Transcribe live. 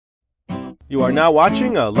You are now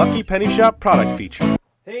watching a Lucky Penny Shop product feature.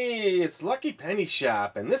 Hey, it's Lucky Penny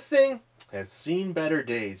Shop, and this thing has seen better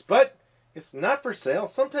days, but it's not for sale.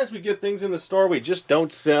 Sometimes we get things in the store we just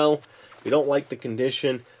don't sell. We don't like the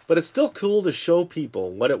condition, but it's still cool to show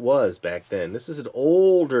people what it was back then. This is an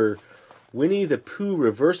older Winnie the Pooh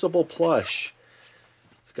reversible plush.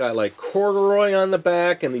 It's got like corduroy on the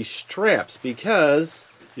back and these straps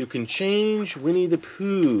because you can change Winnie the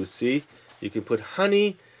Pooh. See? You can put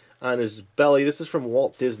honey on his belly. This is from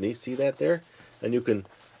Walt Disney. See that there? And you can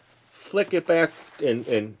flick it back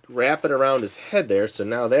and wrap it around his head there. So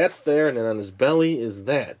now that's there, and then on his belly is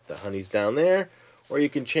that. The honey's down there. Or you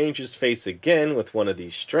can change his face again with one of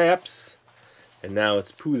these straps. And now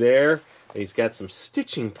it's Pooh there. And he's got some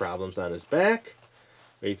stitching problems on his back.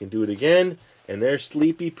 Or you can do it again. And there's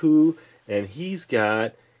Sleepy Pooh. And he's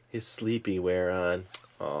got his sleepy wear on.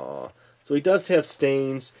 Aww. So he does have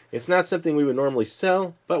stains. It's not something we would normally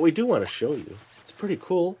sell, but we do want to show you. It's pretty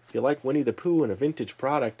cool. If you like Winnie the Pooh and a vintage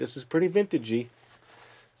product, this is pretty vintagey.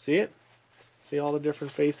 See it? See all the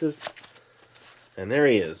different faces? And there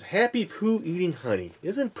he is. Happy Pooh eating honey.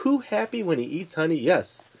 Isn't Pooh happy when he eats honey?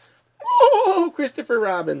 Yes. Oh, Christopher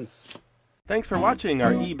Robbins. Thanks for watching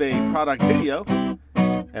our eBay product video.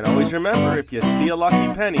 And always remember, if you see a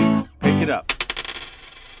lucky penny, pick it up.